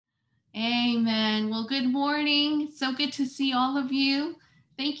Amen. Well, good morning. So good to see all of you.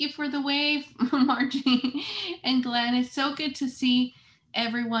 Thank you for the wave, Margie and Glenn. It's so good to see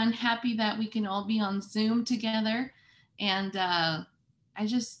everyone. Happy that we can all be on Zoom together. And I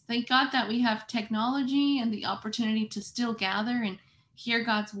just thank God that we have technology and the opportunity to still gather and hear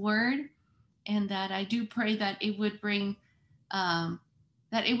God's word. And that I do pray um,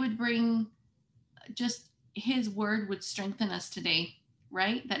 that it would bring just his word would strengthen us today,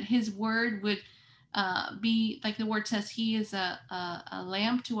 right? That his word would be like the word says, he is a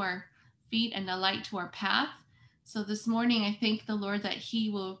lamp to our feet and a light to our path. So this morning, I thank the Lord that he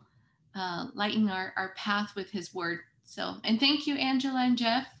will lighten our path with his word. So, and thank you, Angela and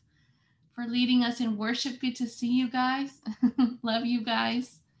Jeff, for leading us in worship. Good to see you guys. Love you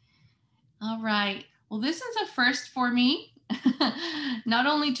guys. All right. Well, this is a first for me, not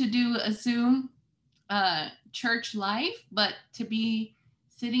only to do a Zoom church life, but to be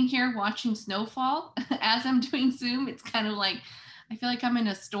sitting here watching snowfall as I'm doing Zoom, it's kind of like I feel like I'm in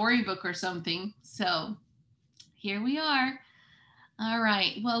a storybook or something. So here we are. All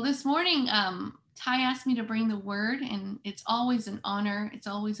right. Well, this morning, Ty asked me to bring the word, and it's always an honor. It's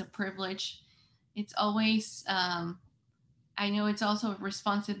always a privilege. It's always, I know it's also a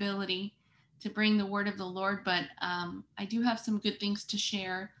responsibility to bring the word of the Lord, but I do have some good things to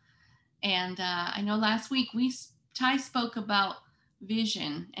share. And I know last week Ty spoke about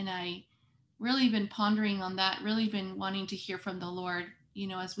vision, and I really been pondering on that. Really been wanting to hear from the Lord.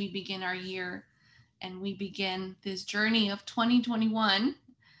 As we begin our year and we begin this journey of 2021,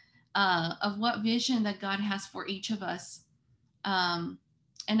 of what vision that God has for each of us. Um,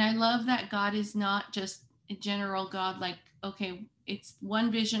 and I love that God is not just a general God, like okay, it's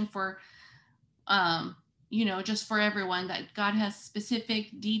one vision for um, just for everyone, that God has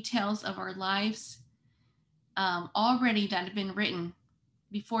specific details of our lives already that have been written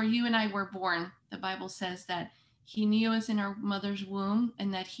before you and I were born. The Bible says that He knew us in our mother's womb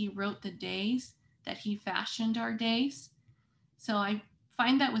and that He wrote the days, that He fashioned our days. So I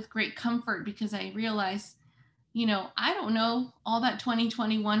find that with great comfort because I realize, I don't know all that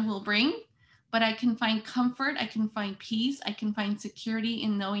 2021 will bring, but I can find comfort, I can find peace, I can find security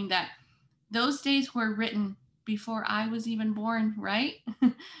in knowing that those days were written before I was even born, right?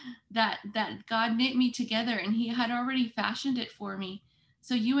 that God knit me together and he had already fashioned it for me.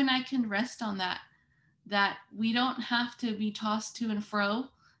 So you and I can rest on that we don't have to be tossed to and fro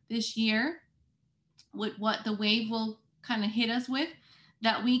this year with what the wave will kind of hit us with,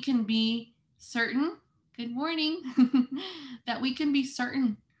 that we can be certain, good morning, that we can be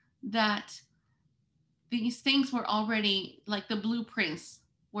certain that these things were already like the blueprints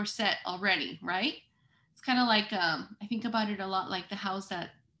were set already, right? It's kind of like I think about it a lot like the house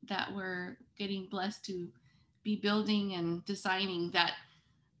that we're getting blessed to be building and designing. That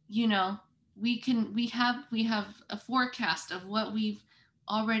you know we have a forecast of what we've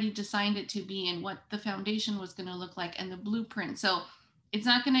already designed it to be and what the foundation was going to look like and the blueprint. So it's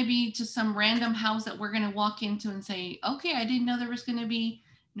not going to be just some random house that we're going to walk into and say, okay, I didn't know there was going to be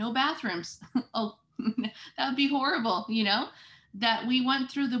no bathrooms. Oh, that would be horrible, that we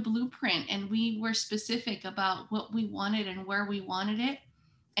went through the blueprint and we were specific about what we wanted and where we wanted it.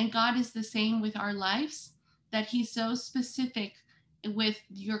 And God is the same with our lives, that He's so specific with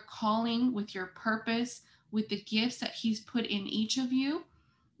your calling, with your purpose, with the gifts that He's put in each of you,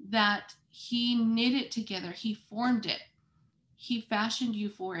 that He knit it together, He formed it, He fashioned you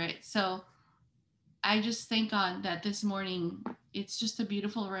for it. So I just thank God that this morning it's just a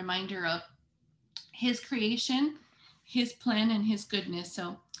beautiful reminder of His creation, His plan, and His goodness.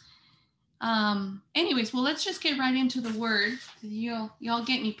 So anyways, well, let's just get right into the word. Y'all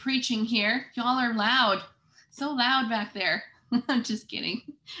get me preaching here. Y'all are loud, so loud back there. I'm just kidding.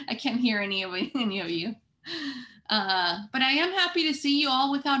 I can't hear any of you. But I am happy to see you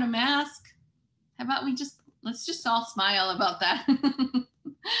all without a mask. How about let's just all smile about that.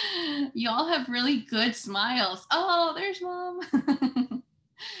 Y'all have really good smiles. Oh, there's mom.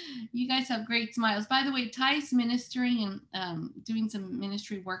 You guys have great smiles. By the way, Ty's ministering and doing some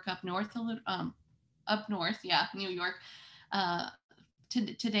ministry work up north a little, up north, yeah, New York,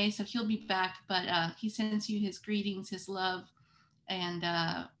 today. So he'll be back, but he sends you his greetings, his love, and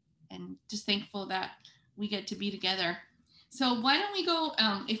just thankful that we get to be together. So why don't we go?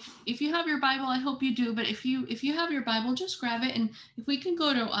 If you have your Bible, I hope you do. But if you have your Bible, just grab it, and if we can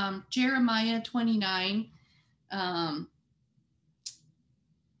go to Jeremiah 29. Um,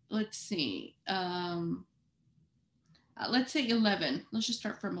 let's see. Let's say 11. Let's just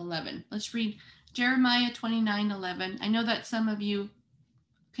start from 11. Let's read Jeremiah 29:11. I know that some of you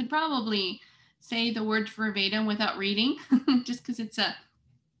could probably say the words verbatim without reading, just because it's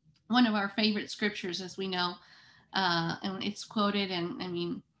one of our favorite scriptures, as we know, and it's quoted. And I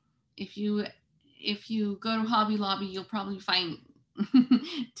mean, if you go to Hobby Lobby, you'll probably find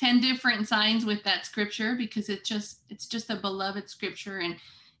 10 different signs with that scripture, because it's just a beloved scripture, and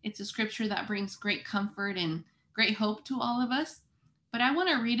it's a scripture that brings great comfort and great hope to all of us. But I want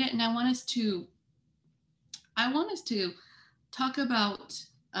to read it, and I want us to talk about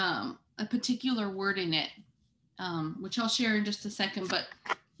a particular word in it, which I'll share in just a second. But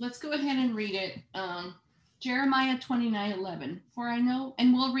let's go ahead and read it. Jeremiah 29:11. For I know,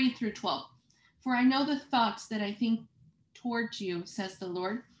 and we'll read through 12. For I know the thoughts that I think towards you, says the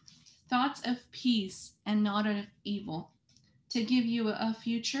Lord, thoughts of peace and not of evil, to give you a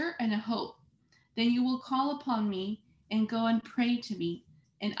future and a hope. Then you will call upon me and go and pray to me,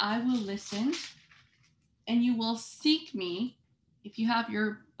 and I will listen, and you will seek me. If you have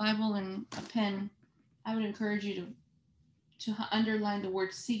your Bible and a pen, I would encourage you to underline the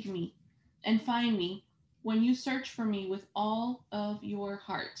word seek me and find me when you search for me with all of your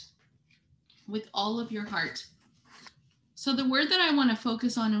heart. With all of your heart. So the word that I want to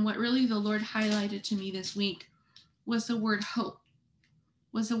focus on, and what really the Lord highlighted to me this week, was the word hope.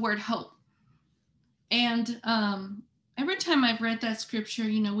 And every time I've read that scripture,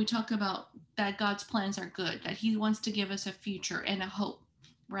 we talk about that God's plans are good, that he wants to give us a future and a hope,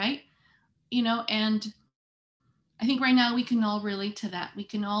 right? And I think right now we can all relate to that. We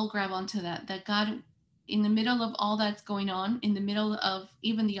can all grab onto that God, in the middle of all that's going on, in the middle of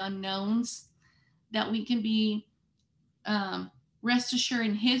even the unknowns, that we can be rest assured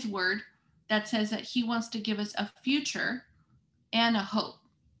in his word that says that he wants to give us a future and a hope.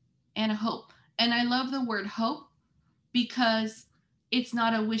 And I love the word hope, because it's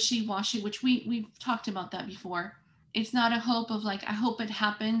not a wishy-washy, which we've talked about that before. It's not a hope of like, I hope it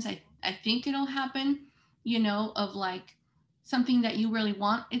happens. I think it'll happen, of like something that you really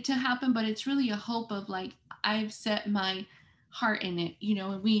want it to happen, but it's really a hope of like, I've set my heart in it,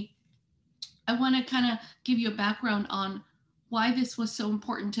 and I want to kind of give you a background on why this was so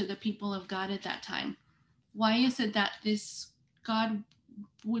important to the people of God at that time. Why is it that this God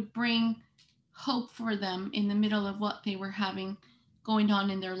would bring hope for them in the middle of what they were having going on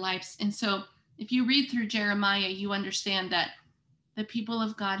in their lives? And so if you read through Jeremiah, you understand that the people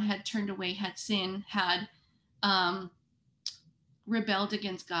of God had turned away, had sinned, had rebelled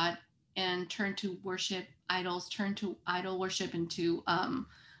against God, and turned to worship idols, turned to idol worship, and to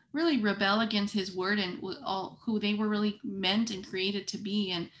really rebel against his word and all who they were really meant and created to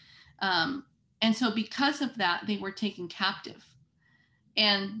be. And so because of that, they were taken captive.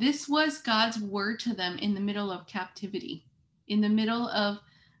 And this was God's word to them in the middle of captivity, in the middle of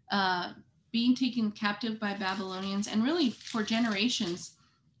being taken captive by Babylonians, and really for generations.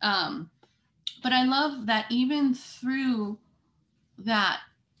 But I love that even through that,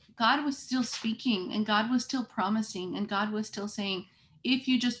 God was still speaking, and God was still promising, and God was still saying, if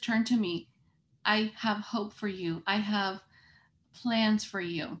you just turn to me, I have hope for you. I have plans for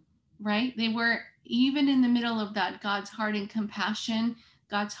you, right? They were, even in the middle of that, God's heart and compassion,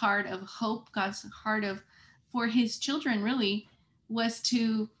 God's heart of hope, God's heart of for his children really was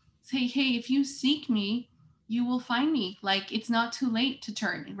to say, hey, if you seek me, you will find me. Like, it's not too late to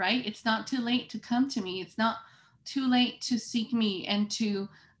turn, right? It's not too late to come to me. It's not too late to seek me and to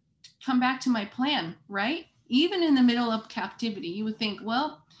come back to my plan, right? Even in the middle of captivity, you would think,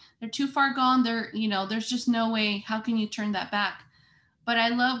 well, they're too far gone. There's just no way. How can you turn that back? But I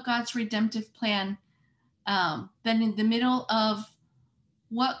love God's redemptive plan. Then in the middle of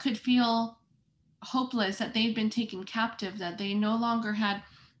what could feel hopeless, that they'd been taken captive, that they no longer had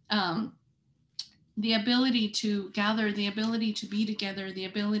the ability to gather, the ability to be together, the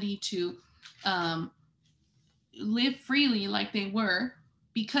ability to live freely like they were,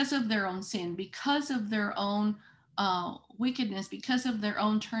 because of their own sin, because of their own wickedness, because of their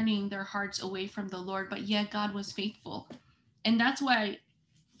own turning their hearts away from the Lord. But yet God was faithful. And that's why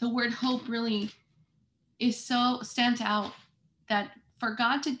the word hope really stands out, that for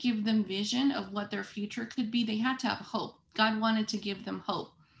God to give them vision of what their future could be, they had to have hope. God wanted to give them hope.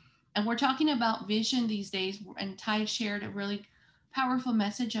 And we're talking about vision these days, and Ty shared a really powerful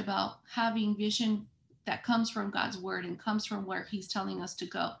message about having vision that comes from God's word and comes from where he's telling us to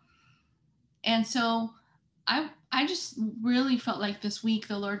go. And so I just really felt like this week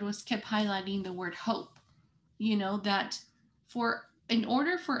the Lord kept highlighting the word hope, that in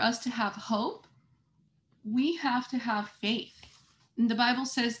order for us to have hope, we have to have faith. And the Bible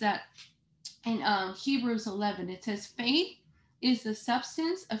says that in Hebrews 11, it says, faith is the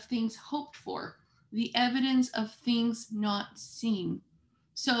substance of things hoped for, the evidence of things not seen.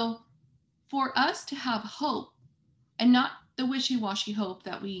 So for us to have hope, and not the wishy-washy hope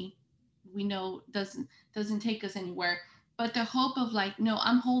that we we know doesn't take us anywhere. But the hope of like, no,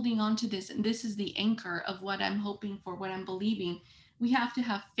 I'm holding on to this, and this is the anchor of what I'm hoping for, what I'm believing. We have to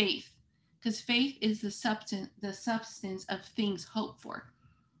have faith, because faith is the substance of things hoped for,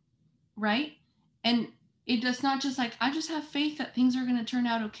 right? And it does not just like, I just have faith that things are going to turn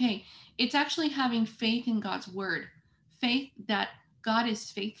out okay. It's actually having faith in God's word, faith that God is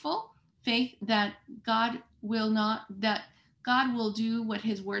faithful, faith that God will do what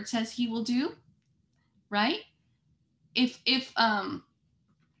his word says he will do, right? If I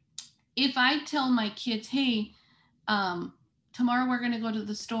tell my kids, hey, um, tomorrow we're going to go to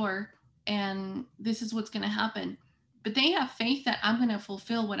the store and this is what's going to happen, but they have faith that I'm going to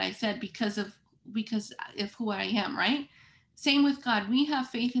fulfill what I said because of who I am, right? Same with God. We have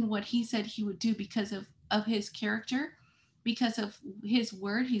faith in what he said he would do because of his character, because of his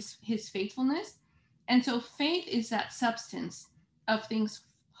word, his faithfulness. And so faith is that substance of things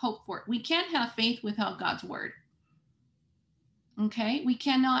hoped for. We can't have faith without God's word. Okay? We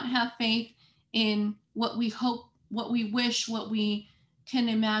cannot have faith in what we hope, what we wish, what we can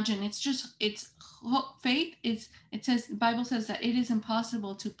imagine. It's faith is, it says, the Bible says that it is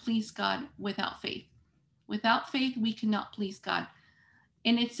impossible to please God without faith. Without faith, we cannot please God.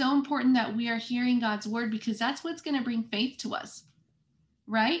 And it's so important that we are hearing God's word, because that's what's going to bring faith to us,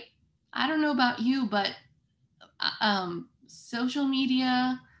 right? I don't know about you, but social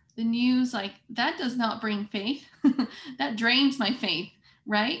media, the news, like that does not bring faith. That drains my faith,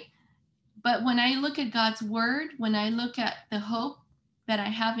 right? But when I look at God's word, when I look at the hope that I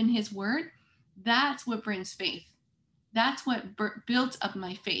have in his word, that's what brings faith. That's what builds up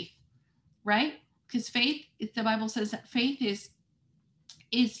my faith, right? Because faith, the Bible says that faith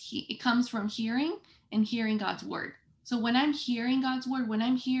it comes from hearing, and hearing God's word. So when I'm hearing God's word, when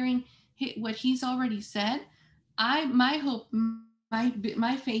I'm hearing what he's already said, my hope,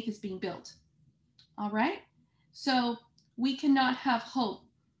 my faith is being built. All right? So we cannot have hope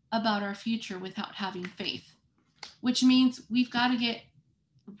about our future without having faith, which means we've got to get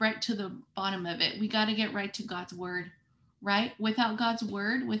right to the bottom of it. We got to get right to God's word, right? Without God's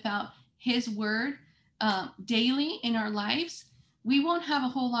word, without his word daily in our lives, we won't have a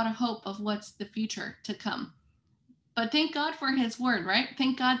whole lot of hope of what's the future to come. But thank God for his word, right?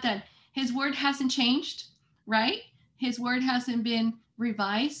 Thank God that his word hasn't changed, right? His word hasn't been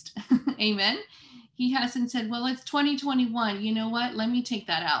revised. Amen. He hasn't said, well, it's 2021. You know what? Let me take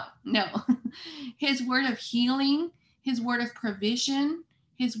that out. No. His word of healing, his word of provision,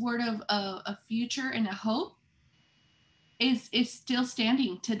 his word of a future and a hope is still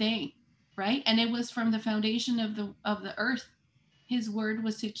standing today, right? And it was from the foundation of the earth. His word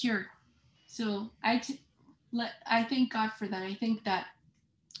was secure. So I thank God for that. I think that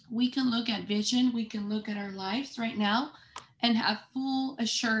we can look at vision, we can look at our lives right now and have full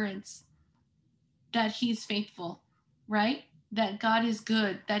assurance that he's faithful, right? That God is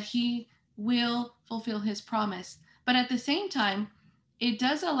good, that he will fulfill his promise. But at the same time, it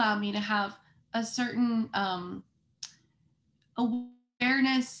does allow me to have a certain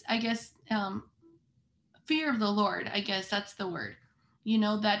awareness, I guess, fear of the Lord, I guess that's the word. You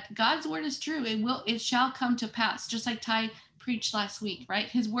know, that God's word is true. It shall come to pass, just like Ty preached last week, right?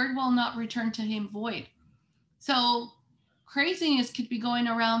 His word will not return to him void. So craziness could be going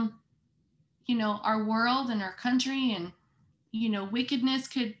around, our world and our country, and, wickedness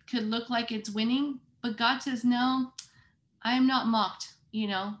could look like it's winning. But God says, no, I am not mocked.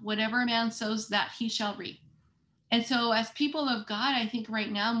 Whatever a man sows, that he shall reap. And so as people of God, I think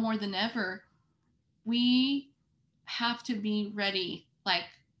right now more than ever, we have to be ready. Like,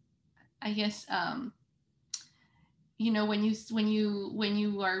 I guess, when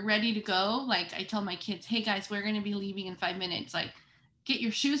you are ready to go, like I tell my kids, hey guys, we're going to be leaving in 5 minutes. Like, get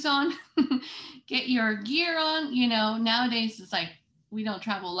your shoes on, get your gear on. Nowadays it's like, we don't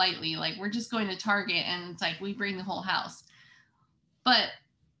travel lightly. Like, we're just going to Target and it's like, we bring the whole house. But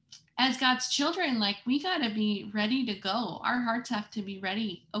as God's children, like, we got to be ready to go. Our hearts have to be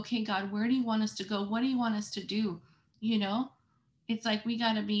ready. Okay, God, where do you want us to go? What do you want us to do? It's like, we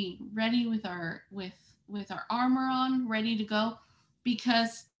got to be ready with our armor on, ready to go,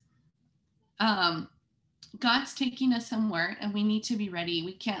 because God's taking us somewhere and we need to be ready.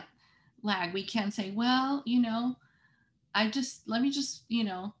 We can't lag. We can't say, well, let me just,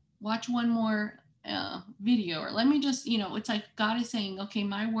 watch one more video, or let me just, it's like God is saying, okay,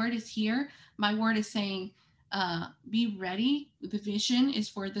 my word is here. My word is saying, be ready. The vision is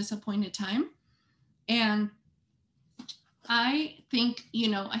for this appointed time. And I think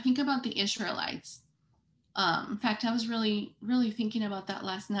about the Israelites. In fact, I was really, really thinking about that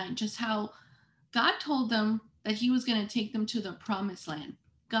last night, just how God told them that he was going to take them to the promised land.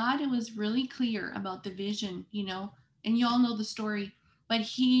 God was really clear about the vision, and you all know the story, but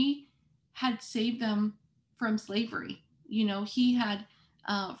he had saved them from slavery. He had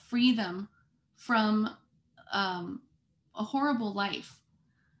freed them from a horrible life.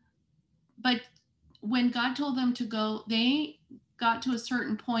 But when God told them to go, they got to a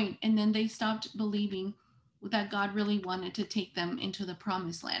certain point and then they stopped believing that God really wanted to take them into the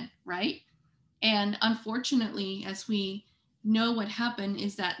promised land, right? And unfortunately, as we know, what happened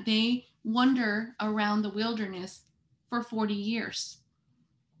is that they wander around the wilderness for 40 years.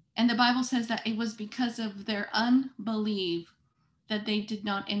 And the Bible says that it was because of their unbelief that they did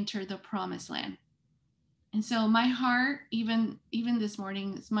not enter the promised land. And so my heart, even this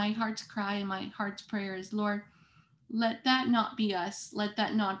morning, my heart's cry and my heart's prayer is, Lord, let that not be us. Let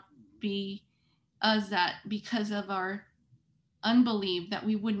that not be us, that because of our unbelief that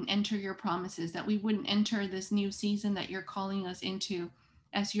we wouldn't enter your promises, that we wouldn't enter this new season that you're calling us into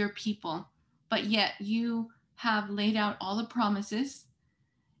as your people. But yet you have laid out all the promises,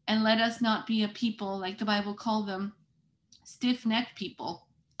 and let us not be a people, like the Bible called them, stiff-necked people.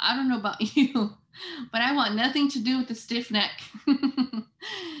 I don't know about you, but I want nothing to do with the stiff neck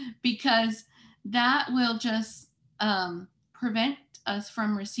because that will just prevent us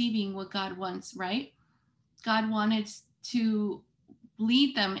from receiving what God wants, right? God wanted to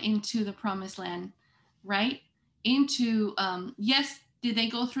lead them into the promised land, right? Yes, did they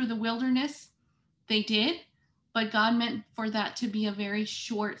go through the wilderness? They did, but God meant for that to be a very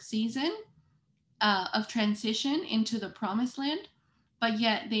short season of transition into the promised land, but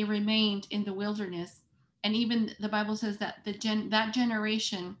yet they remained in the wilderness. And even the Bible says that that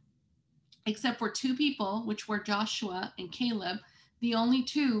generation, except for two people, which were Joshua and Caleb, the only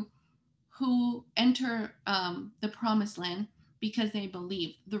two who enter the promised land because they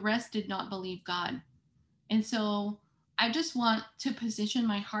believed. The rest did not believe God. And so I just want to position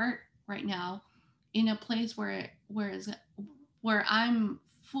my heart right now in a place where I'm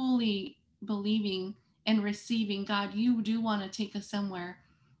fully believing and receiving, God, you do want to take us somewhere,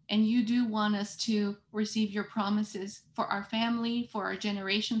 and you do want us to receive your promises for our family, for our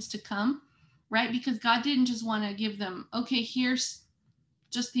generations to come, right? Because God didn't just want to give them, okay, here's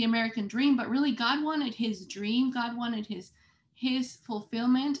just the American dream, but really God wanted his dream. God wanted his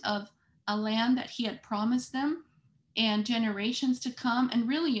fulfillment of a land that he had promised them and generations to come, and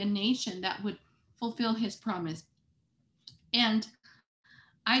really a nation that would fulfill his promise. And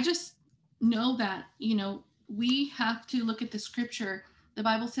I just know that, we have to look at the scripture. The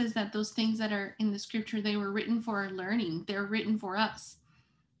Bible says that those things that are in the scripture, they were written for our learning. They're written for us.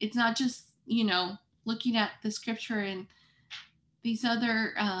 It's not just, looking at the scripture and these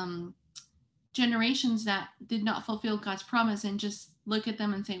other generations that did not fulfill God's promise and just look at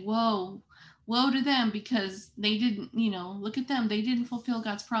them and say, whoa, woe to them because they didn't, look at them. They didn't fulfill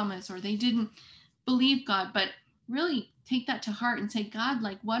God's promise, or they didn't believe God. But really take that to heart and say, God,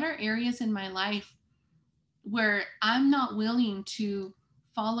 like, what are areas in my life where I'm not willing to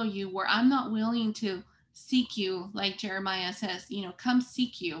follow you, where I'm not willing to seek you, like Jeremiah says, come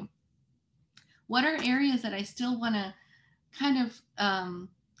seek you? What are areas that I still want to kind of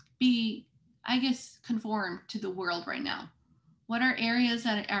be, I guess, conform to the world right now? What are areas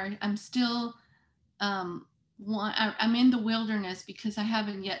that I'm still I'm in the wilderness because I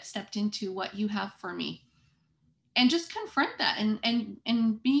haven't yet stepped into what you have for me? And just confront that,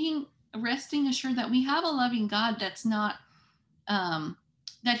 and being resting assured that we have a loving God that's not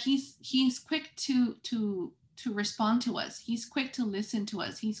that he's quick to respond to us. He's quick to listen to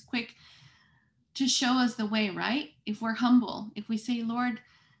us. He's quick to show us the way, right? If we're humble, if we say, Lord,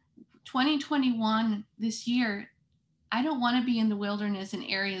 2021, this year, I don't want to be in the wilderness in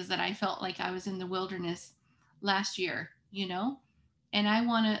areas that I felt like I was in the wilderness last year, and I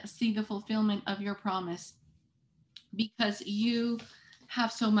want to see the fulfillment of your promise because you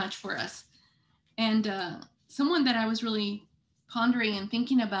have so much for us. And someone that I was really pondering and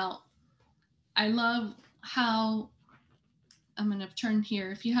thinking about, I love how, I'm going to turn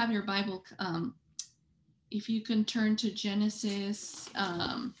here. If you have your Bible, if you can turn to Genesis, let's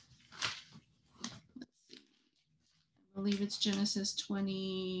see, I believe it's Genesis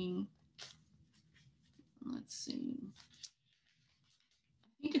 20, let's see,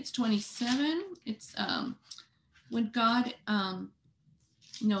 I think it's 27. It's when God,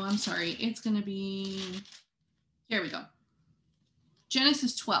 no, I'm sorry, it's going to be, here we go,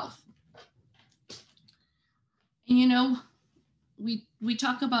 Genesis 12. And we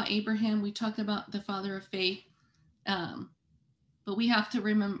talk about Abraham, we talk about the father of faith, but we have to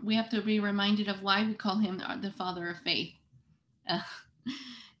remember, we have to be reminded of why we call him the father of faith.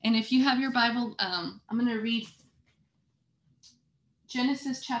 And if you have your Bible, I'm going to read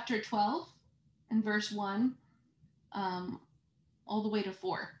Genesis chapter 12 and verse 1 all the way to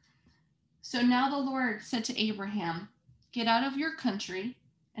 4. So now the Lord said to Abraham, get out of your country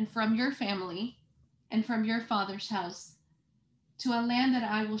and from your family and from your father's house to a land that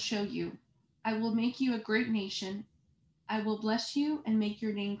I will show you. I will make you a great nation. I will bless you and make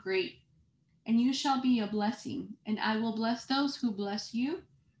your name great, and you shall be a blessing. And I will bless those who bless you,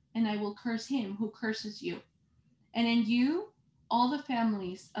 and I will curse him who curses you. And in you, all the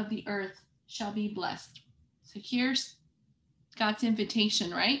families of the earth shall be blessed. So here's God's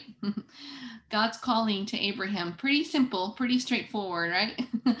invitation, right? God's calling to Abraham. Pretty simple, pretty straightforward, right?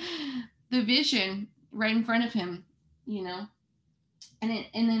 The vision right in front of him, you know. And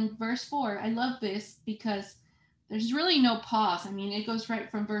in verse 4, I love this because there's really no pause. I mean, it goes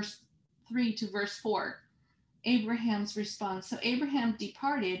right from verse 3 to verse 4. Abraham's response. So Abraham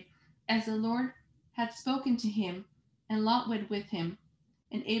departed as the Lord had spoken to him, and Lot went with him.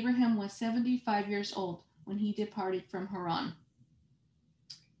 And Abraham was 75 years old when he departed from Haran.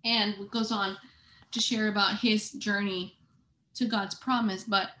 And it goes on to share about his journey to God's promise.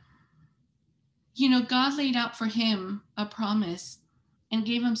 But, you know, God laid out for him a promise and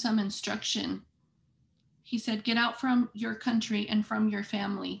gave him some instruction. He said, get out from your country and from your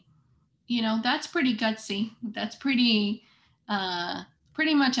family. You know, that's pretty gutsy. That's pretty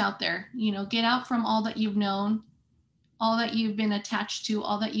much out there. You know, get out from all that you've known, all that you've been attached to,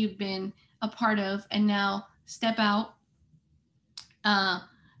 all that you've been a part of, and now step out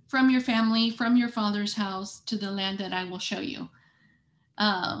from your family, from your father's house to the land that I will show you.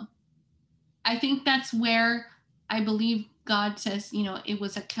 I think that's where I believe God says, you know, it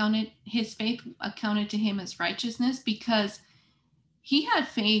was accounted, his faith accounted to him as righteousness, because he had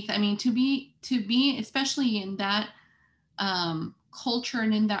faith. I mean, to be, especially in that culture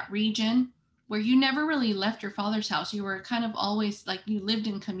and in that region where you never really left your father's house. You were kind of always like, you lived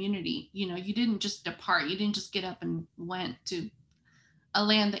in community. You know, you didn't just depart. You didn't just get up and went to a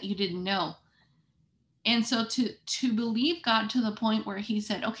land that you didn't know. And so to believe God to the point where he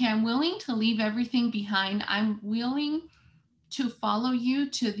said, okay, I'm willing to leave everything behind. I'm willing to follow you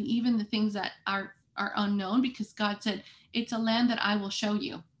to even the things that are unknown, because God said, it's a land that I will show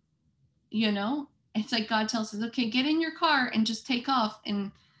you. You know, it's like God tells us, okay, get in your car and just take off.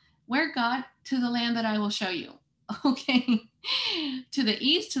 And where, God? To the land that I will show you. Okay. To the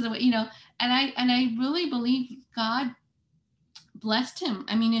east, to the, you know, and I really believe God blessed him.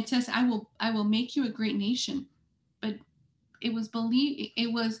 I mean, it says, I will make you a great nation. But it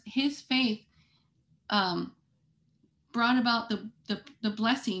was his faith brought about the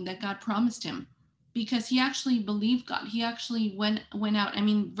blessing that God promised him, because he actually believed God. He actually went out. I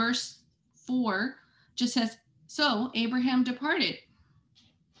mean, verse 4 just says, so Abraham departed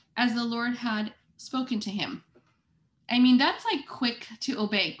as the Lord had spoken to him. I mean, that's like quick to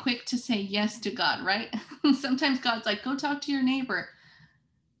obey, quick to say yes to God, right? Sometimes God's like, go talk to your neighbor.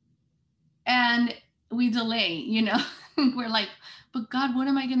 And we delay, you know. We're like, but God, what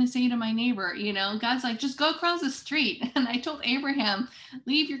am I going to say to my neighbor? You know, God's like, just go across the street. And I told Abraham,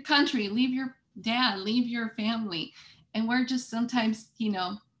 leave your country, leave your dad, leave your family. And we're just sometimes, you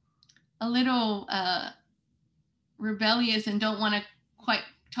know, a little rebellious and don't want to quite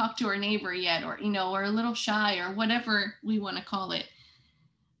talk to our neighbor yet, or, you know, or a little shy, or whatever we want to call it.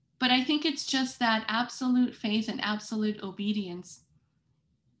 But I think it's just that absolute faith and absolute obedience,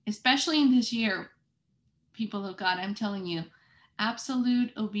 especially in this year, people of God, I'm telling you,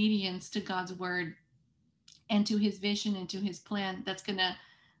 absolute obedience to God's word and to his vision and to his plan.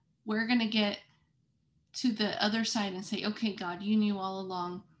 We're going to get to the other side and say, okay, God, you knew all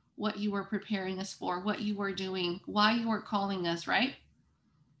along what you were preparing us for, what you were doing, why you were calling us, right?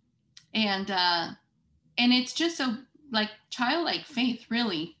 And it's just a like childlike faith,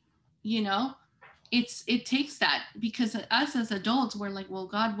 really, you know. It takes that, because us as adults, we're like, well,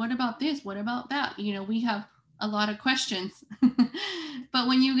 God, what about this? What about that? You know, we have a lot of questions. But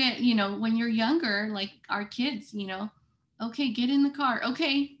when you get, you know, when you're younger, like our kids, you know, okay, get in the car.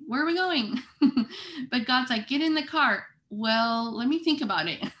 Okay, where are we going? But God's like, get in the car. Well, let me think about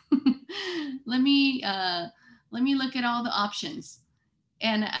it. let me look at all the options.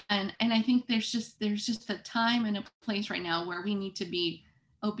 And I think there's just a time and a place right now where we need to be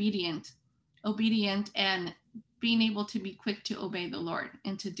obedient and being able to be quick to obey the Lord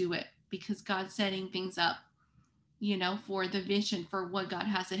and to do it, because God's setting things up, you know, for the vision, for what God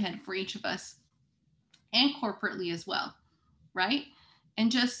has ahead for each of us, and corporately as well, right?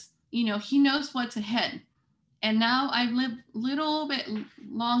 And just, you know, he knows what's ahead. And now I've lived a little bit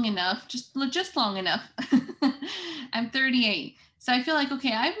long enough, just long enough. I'm 38. So I feel like,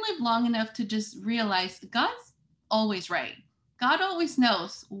 okay, I've lived long enough to just realize God's always right. God always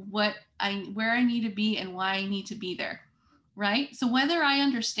knows where I need to be and why I need to be there, right? So whether I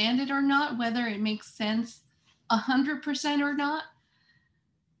understand it or not, whether it makes sense 100% or not,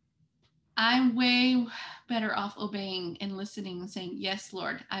 I'm way better off obeying and listening and saying, yes,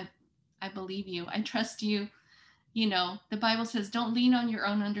 Lord, I believe you. I trust you. You know, the Bible says, don't lean on your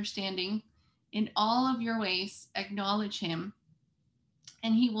own understanding. In all of your ways, acknowledge him,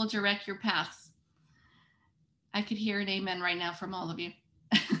 and he will direct your paths. I could hear an amen right now from all of you.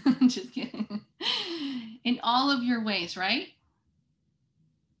 Just kidding. In all of your ways, right?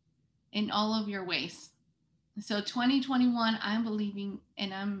 In all of your ways. So 2021, I'm believing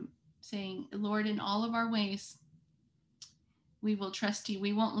and I'm saying, Lord, in all of our ways, we will trust you.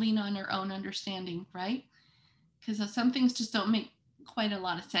 We won't lean on our own understanding, right? Because some things just don't make quite a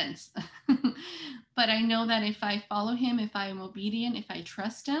lot of sense. But I know that if I follow him, if I am obedient, if I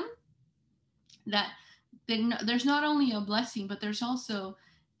trust him, that then there's not only a blessing, but there's also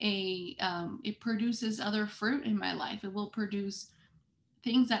it produces other fruit in my life. It will produce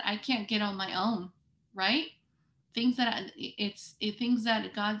things that I can't get on my own, right? Things that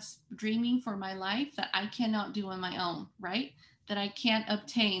God's dreaming for my life that I cannot do on my own, right? That I can't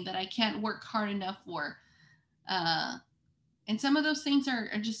obtain, that I can't work hard enough for. And some of those things are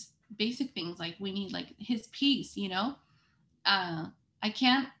just basic things, like we need like his peace, you know. I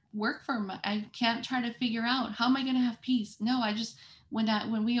can't I can't try to figure out how am I going to have peace. No, I just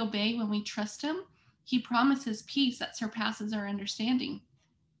when we obey, when we trust him, he promises peace that surpasses our understanding.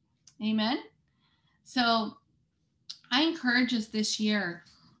 Amen. So I encourage us this year,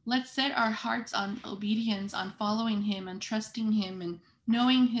 let's set our hearts on obedience, on following him and trusting him and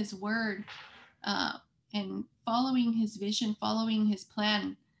knowing his word, and following his vision, following his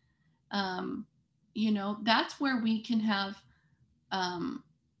plan. You know, that's where we can have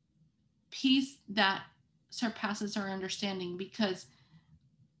peace that surpasses our understanding, because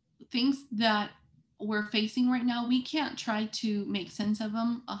things that we're facing right now, we can't try to make sense of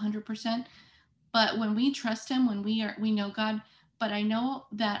them 100%. But when we trust him, when we know God, but I know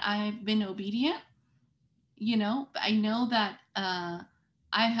that I've been obedient, you know, I know that I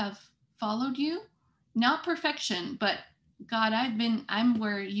have followed you, not perfection, but God, I'm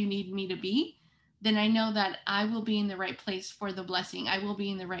where you need me to be. Then I know that I will be in the right place for the blessing. I will be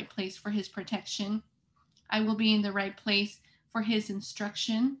in the right place for his protection. I will be in the right place for his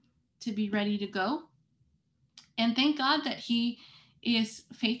instruction to be ready to go. And thank God that he is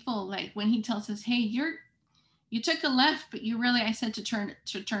faithful. Like when he tells us, hey, you took a left, but I said to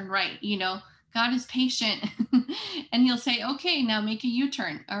turn right, you know. God is patient. And he'll say, okay, now make a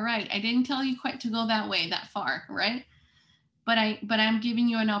U-turn. All right, I didn't tell you quite to go that way, that far, right? But I'm giving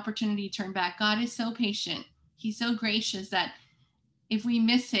you an opportunity to turn back. God is so patient. He's so gracious that if we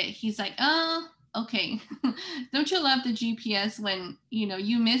miss it, he's like, oh, okay. Don't you love the GPS when, you know,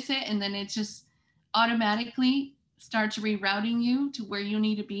 you miss it and then it just automatically starts rerouting you to where you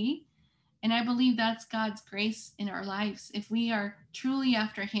need to be? And I believe that's God's grace in our lives. If we are truly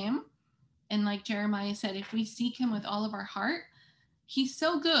after him, and like Jeremiah said, if we seek him with all of our heart, he's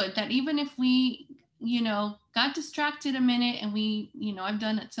so good that even if we, you know, got distracted a minute and I've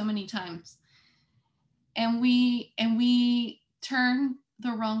done it so many times, and we turn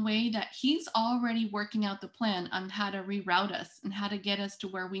the wrong way, that he's already working out the plan on how to reroute us and how to get us to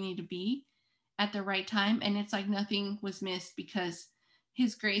where we need to be at the right time. And it's like nothing was missed because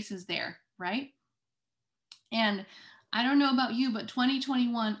his grace is there, right? And I don't know about you, but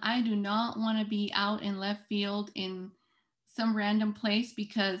 2021, I do not want to be out in left field in some random place,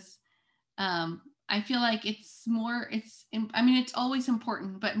 because I feel like it's always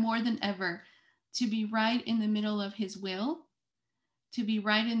important, but more than ever, to be right in the middle of his will, to be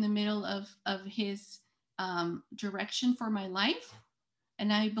right in the middle of his direction for my life.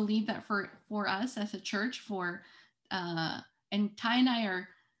 And I believe that for us as a church, and Ty and I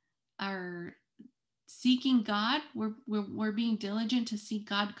are seeking God. We're being diligent to seek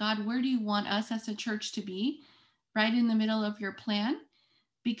God. God, where do you want us as a church to be? Right in the middle of your plan,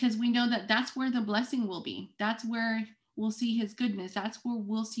 because we know that that's where the blessing will be. That's where we'll see his goodness. That's where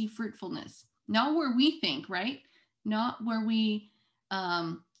we'll see fruitfulness. Not where we think, right? Not where we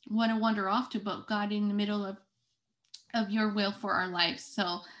want to wander off to, but God in the middle of your will for our lives.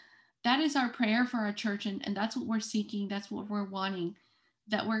 So that is our prayer for our church, and that's what we're seeking. That's what we're wanting,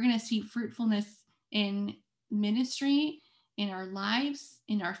 that we're going to see fruitfulness in ministry, in our lives,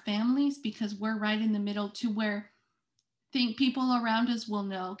 in our families, because we're right in the middle, to where people around us will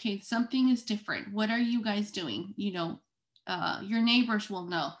know, okay, something is different. What are you guys doing? You know, your neighbors will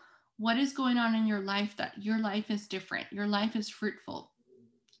know what is going on in your life, that your life is different. Your life is fruitful.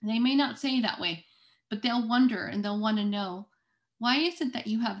 They may not say that way, but they'll wonder and they'll want to know, Why is it that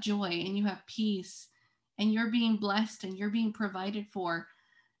you have joy and you have peace and you're being blessed and you're being provided for?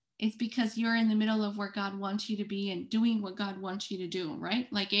 It's because you're in the middle of where God wants you to be and doing what God wants you to do, right?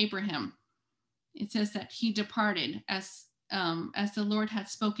 Like Abraham, it says that he departed as the Lord had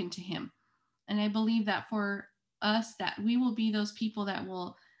spoken to him. And I believe that for us, that we will be those people that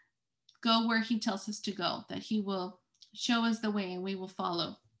will go where he tells us to go, that he will show us the way and we will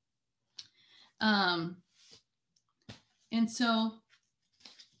follow. And so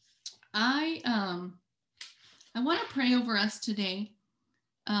I want to pray over us today.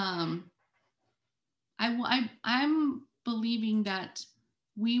 I'm believing that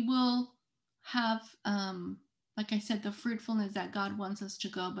we will have, like I said, the fruitfulness that God wants us to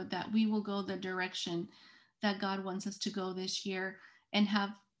go, but that we will go the direction that God wants us to go this year and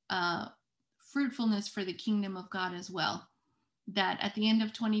have fruitfulness for the kingdom of God as well. That at the end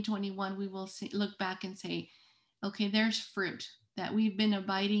of 2021, we will look back and say, okay, there's fruit, that we've been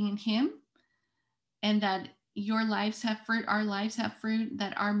abiding in him, and that your lives have fruit, our lives have fruit,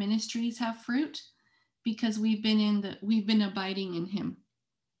 that our ministries have fruit, because we've been abiding in him.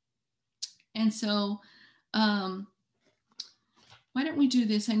 And so why don't we do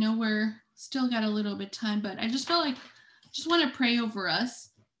this? I know we're still got a little bit of time, but I just felt like I just want to pray over us,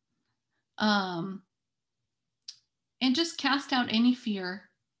 and just cast out any fear.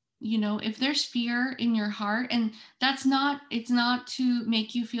 If there's fear in your heart, and it's not to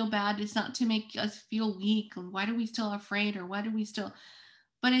make you feel bad. It's not to make us feel weak. Why do we still afraid, or why do we still,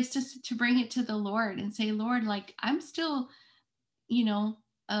 but it's just to bring it to the Lord and say, Lord, like I'm still,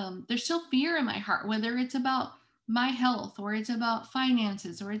 there's still fear in my heart, whether it's about my health, or it's about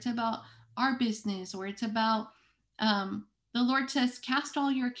finances, or it's about our business, or it's about, the Lord says, cast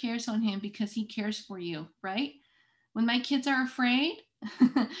all your cares on him because he cares for you, right? When my kids are afraid,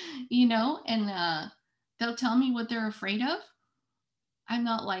 and they'll tell me what they're afraid of, I'm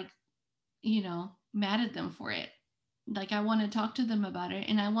not like, mad at them for it. Like I want to talk to them about it,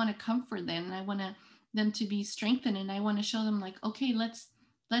 and I want to comfort them, and I want them to be strengthened, and I want to show them like, okay, let's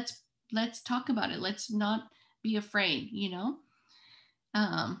talk about it. Let's not be afraid,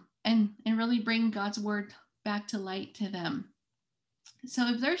 and really bring God's word back to light to them. So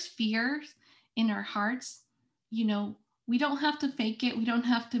if there's fears in our hearts, we don't have to fake it. We don't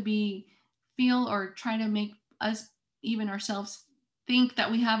have to feel or try to make us, even ourselves, think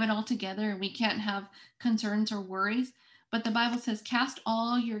that we have it all together and we can't have concerns or worries. But the Bible says, cast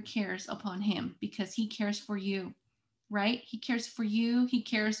all your cares upon him because he cares for you, right? He cares for you. He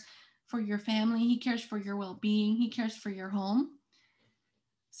cares for your family. He cares for your well-being. He cares for your home.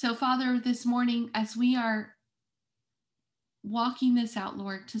 So, Father, this morning, as we are walking this out,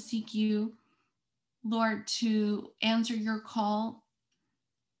 Lord, to seek you, Lord, to answer your call,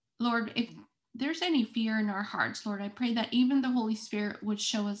 Lord, if there's any fear in our hearts, Lord, I pray that even the Holy Spirit would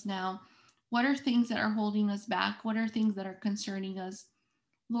show us now what are things that are holding us back, what are things that are concerning us,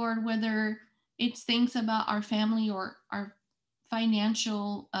 Lord, whether it's things about our family or our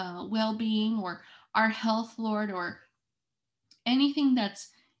financial well-being or our health, Lord, or anything that's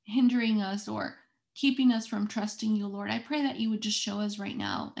hindering us or keeping us from trusting you, Lord. I pray that you would just show us right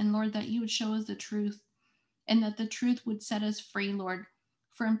now, and Lord, that you would show us the truth, and that the truth would set us free, Lord,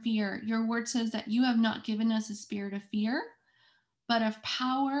 from fear. Your word says that you have not given us a spirit of fear, but of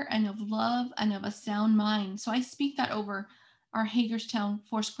power and of love and of a sound mind. So I speak that over our Hagerstown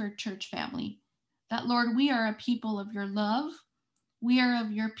Foursquare Church family, that, Lord, we are a people of your love. We are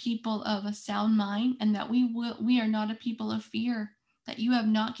of your people of a sound mind, and that we are not a people of fear, that you have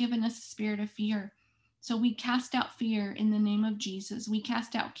not given us a spirit of fear. So we cast out fear in the name of Jesus. We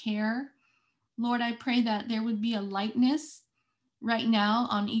cast out care. Lord, I pray that there would be a lightness right now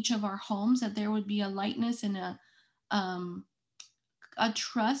on each of our homes, that there would be a lightness and a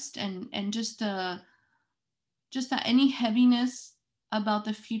trust and just that any heaviness about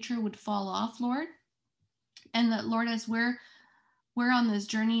the future would fall off, Lord. And that, Lord, as we're on this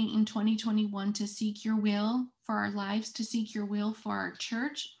journey in 2021 to seek your will for our lives, to seek your will for our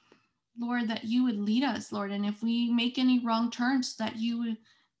church, Lord, that you would lead us, Lord. And if we make any wrong turns, that you would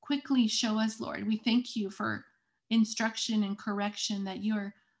quickly show us, Lord. We thank you for instruction and correction, that you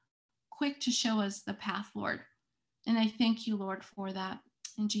are quick to show us the path, Lord. And I thank you, Lord, for that.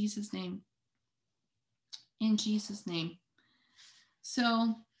 In Jesus' name. In Jesus' name.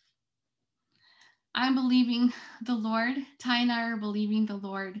 So I'm believing the Lord, Ty and I are believing the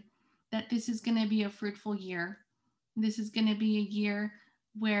Lord, that this is going to be a fruitful year. This is going to be a year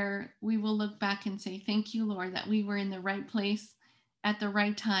where we will look back and say, thank you, Lord, that we were in the right place at the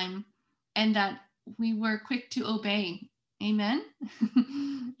right time, and that we were quick to obey. Amen.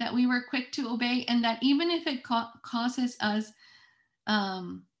 That we were quick to obey, and that even if it causes us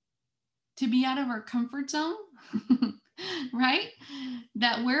um, to be out of our comfort zone, right?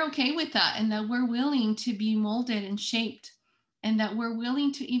 That we're okay with that, and that we're willing to be molded and shaped, and that we're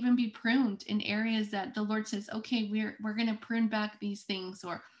willing to even be pruned in areas that the Lord says, okay, we're going to prune back these things,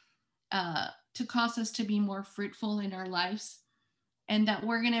 or to cause us to be more fruitful in our lives, and that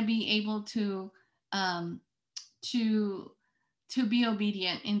we're going to be able um, to to be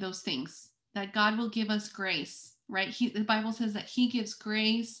obedient in those things. That God will give us grace, right? The Bible says that He gives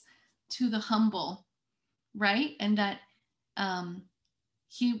grace to the humble, right? And that um,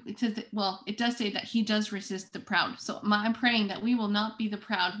 it says that, well, it does say that He does resist the proud. So I'm praying that we will not be the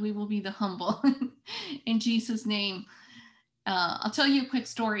proud, we will be the humble. In Jesus' name. I'll tell you a quick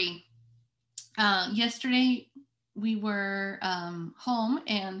story. Yesterday we were home,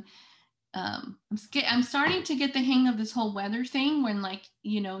 and I'm starting to get the hang of this whole weather thing. When, like,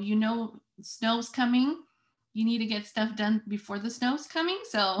 snow's coming, you need to get stuff done before the snow's coming.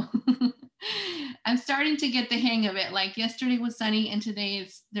 So I'm starting to get the hang of it. Like, yesterday was sunny, and today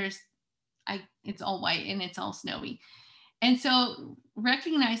it's all white and it's all snowy. And so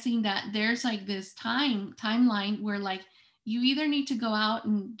recognizing that there's like this timeline where, like, you either need to go out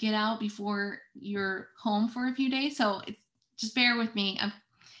and get out before you're home for a few days. So just bear with me. I'm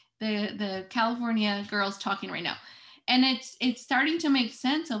the California girls talking right now. And it's starting to make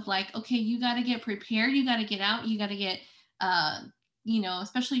sense of, like, okay, you got to get prepared, you got to get out, you got to get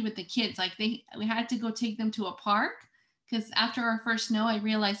especially with the kids. Like, we had to go take them to a park, because after our first snow I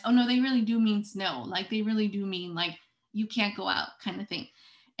realized, oh no, they really do mean snow. Like, they really do mean, like, you can't go out, kind of thing.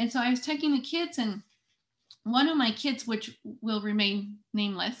 And so I was taking the kids, and one of my kids, which will remain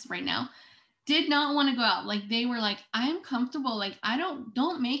nameless right now, did not want to go out. Like, they were like, I'm comfortable. Like,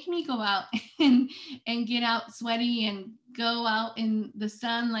 don't make me go out and get out sweaty and go out in the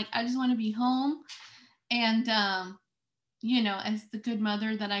sun. Like, I just want to be home. And as the good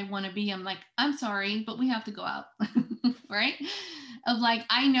mother that I want to be, I'm like, I'm sorry, but we have to go out. Right? Of, like,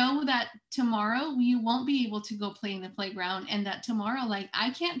 I know that tomorrow you won't be able to go play in the playground, and that tomorrow, like, I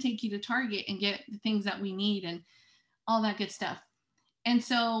can't take you to Target and get the things that we need and all that good stuff. And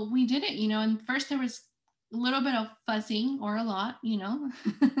so we did it, and first there was a little bit of fussing, or a lot,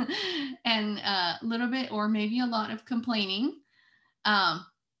 and a little bit, or maybe a lot of complaining.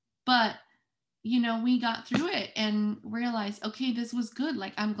 But, we got through it and realized, okay, this was good.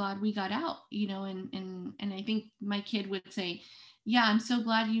 Like, I'm glad we got out, and I think my kid would say, yeah, I'm so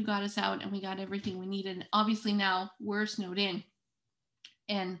glad you got us out and we got everything we needed. And obviously now we're snowed in,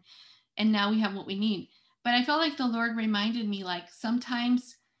 and now we have what we need. But I felt like the Lord reminded me, like,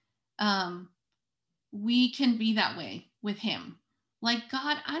 sometimes we can be that way with Him. Like,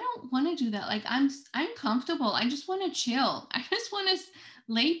 God, I don't want to do that. Like, I'm comfortable. I just want to chill. I just want to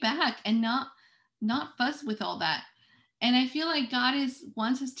lay back and not fuss with all that. And I feel like God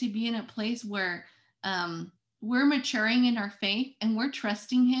wants us to be in a place where we're maturing in our faith, and we're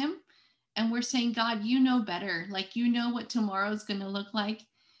trusting Him, and we're saying, God, you know better. Like, you know what tomorrow's going to look like.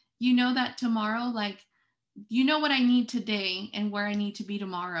 You know that tomorrow, like, you know what I need today and where I need to be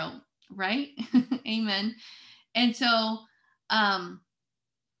tomorrow, right? Amen. And so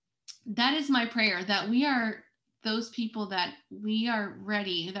that is my prayer, that we are those people, that we are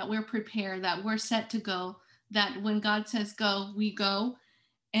ready, that we're prepared, that we're set to go, that when God says go, we go,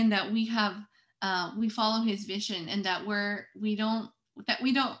 and that we follow His vision, and that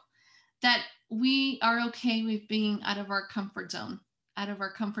we are okay with being out of our comfort zone,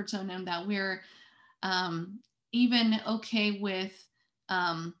 and that we're even okay with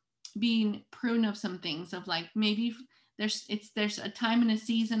being pruned of some things, of, like, maybe there's a time and a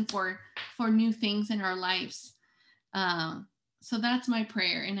season for new things in our lives. So that's my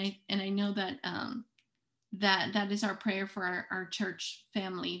prayer, and I know that that is our prayer for our church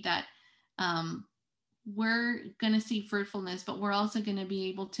family, that we're going to see fruitfulness, but we're also going to be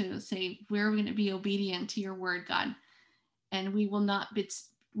able to say, we're going to be obedient to your word, God, and we will not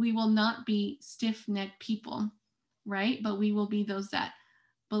be stiff-necked people, right? But we will be those that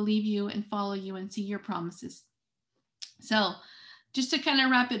believe you and follow you and see your promises. So just to kind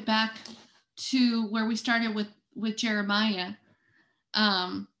of wrap it back to where we started with Jeremiah,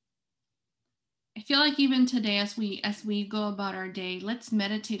 I feel like even today, as we go about our day, let's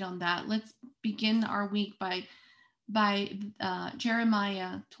meditate on that. Let's begin our week by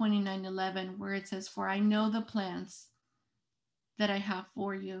Jeremiah 29:11, where it says, for I know the plans that I have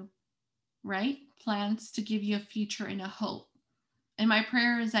for you, right? Plans to give you a future and a hope. And my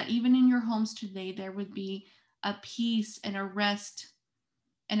prayer is that even in your homes today, there would be a peace and a rest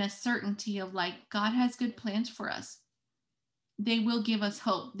and a certainty of, like, God has good plans for us. They will give us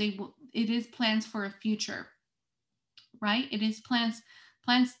hope. It is plans for a future. right? It is plans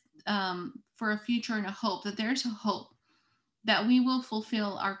for a future and a hope, that there's a hope that we will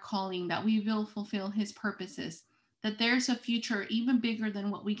fulfill our calling, that we will fulfill his purposes, that there's a future even bigger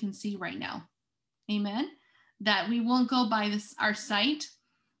than what we can see right now. Amen. That we won't go by this our sight.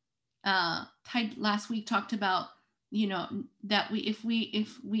 Last week talked about, that if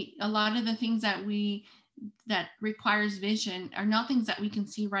we a lot of the things that requires vision are not things that we can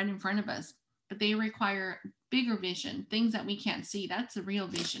see right in front of us, but they require bigger vision, things that we can't see. That's the real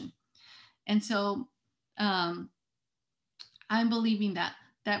vision. And so um, I'm believing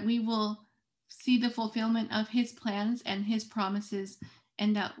that we will see the fulfillment of his plans and his promises,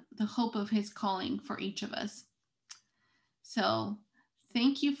 and that the hope of his calling for each of us. So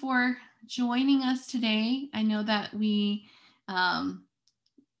thank you for joining us today. I know that we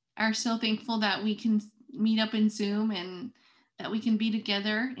are so thankful that we can meet up in Zoom, and that we can be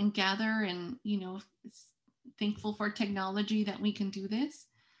together and gather, and thankful for technology that we can do this.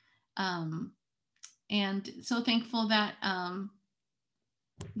 And so thankful that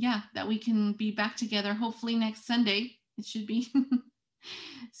that we can be back together, hopefully next Sunday it should be.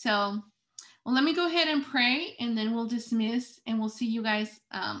 So well, let me go ahead and pray, and then we'll dismiss, and we'll see you guys.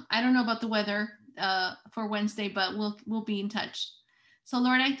 I don't know about the weather for Wednesday, but we'll be in touch. So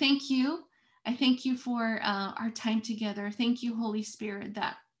Lord, I thank you. I thank you for our time together. Thank you, Holy Spirit,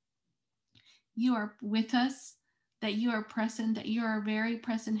 that you are with us, that you are present, that you are a very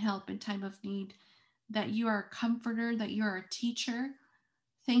present help in time of need, that you are a comforter, that you are a teacher.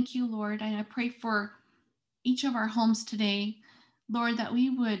 Thank you, Lord. And I pray for each of our homes today, Lord, that we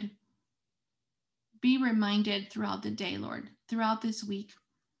would be reminded throughout the day, Lord, throughout this week,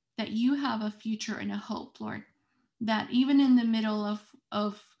 that you have a future and a hope, Lord, that even in the middle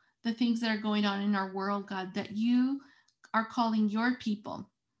of the things that are going on in our world, God, that you are calling your people.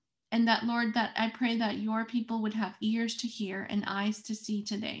 And that, Lord, that I pray that your people would have ears to hear and eyes to see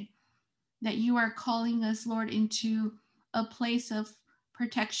today, that you are calling us, Lord, into a place of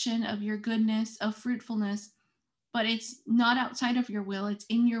protection, of your goodness, of fruitfulness, but it's not outside of your will. It's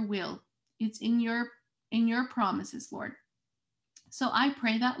in your will. It's in your promises, Lord. So I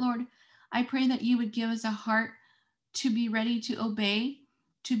pray that, Lord, I pray that you would give us a heart to be ready to obey,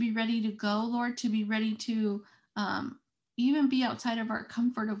 to be ready to go, Lord, to be ready to even be outside of our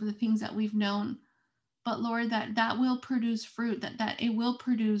comfort over the things that we've known. But Lord, that will produce fruit, that it will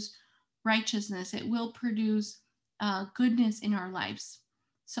produce righteousness. It will produce goodness in our lives.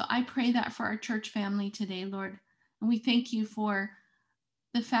 So I pray that for our church family today, Lord. And we thank you for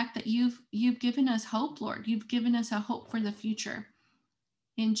the fact that you've given us hope, Lord. You've given us a hope for the future.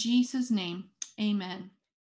 In Jesus' name, amen.